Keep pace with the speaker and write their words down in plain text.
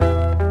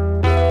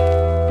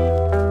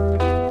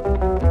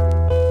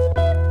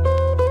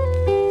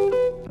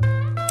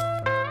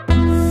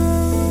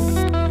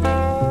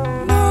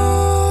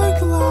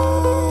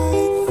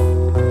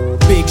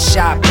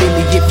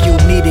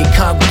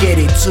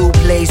2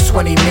 plays,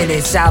 20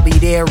 minutes. I'll be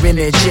there in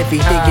a jiffy.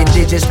 Thinking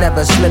digits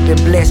never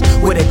slipping, blessed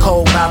with a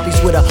cold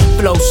mouthpiece, with a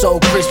flow so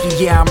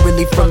crispy. Yeah, I'm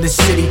really from the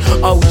city.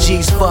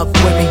 OGs fuck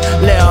with me.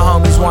 Little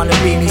homies wanna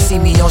be me. See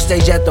me on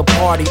stage at the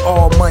party.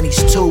 All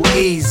money's too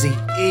easy.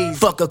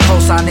 Fuck a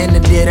cosign in the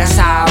deal, that's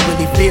how I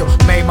really feel.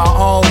 Made my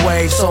own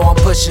way, so I'm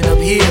pushing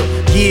uphill.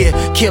 Yeah,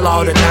 kill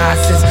all the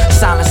nonsense,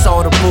 silence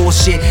all the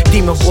bullshit.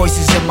 Demon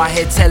voices in my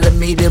head telling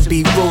me to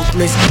be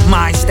ruthless.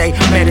 Mind state,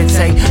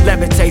 meditate,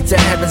 levitate to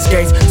heaven's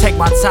gates. Take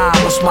my time,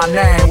 what's my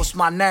name? What's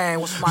my name?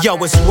 Yo,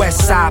 it's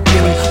Westside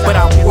Billy, but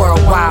I'm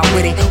worldwide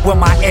with it. With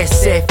my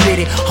SF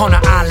fitted, on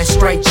the island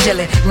straight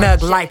chillin'.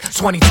 Nug like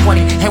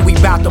 2020, and we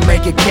bout to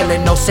make a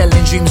killing. No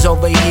selling dreams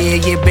over here,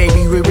 yeah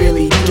baby, we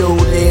really do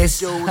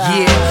this.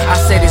 Yeah, I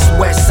said it's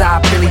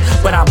Westside Billy,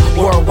 but I'm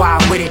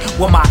worldwide with it.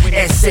 With my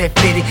SF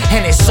fitted,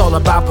 and it's all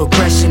about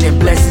progression and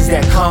blessings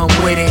that come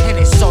with it. And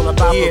it's all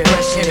about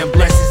progression and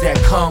blessings that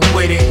come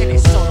with it. And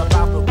it's all about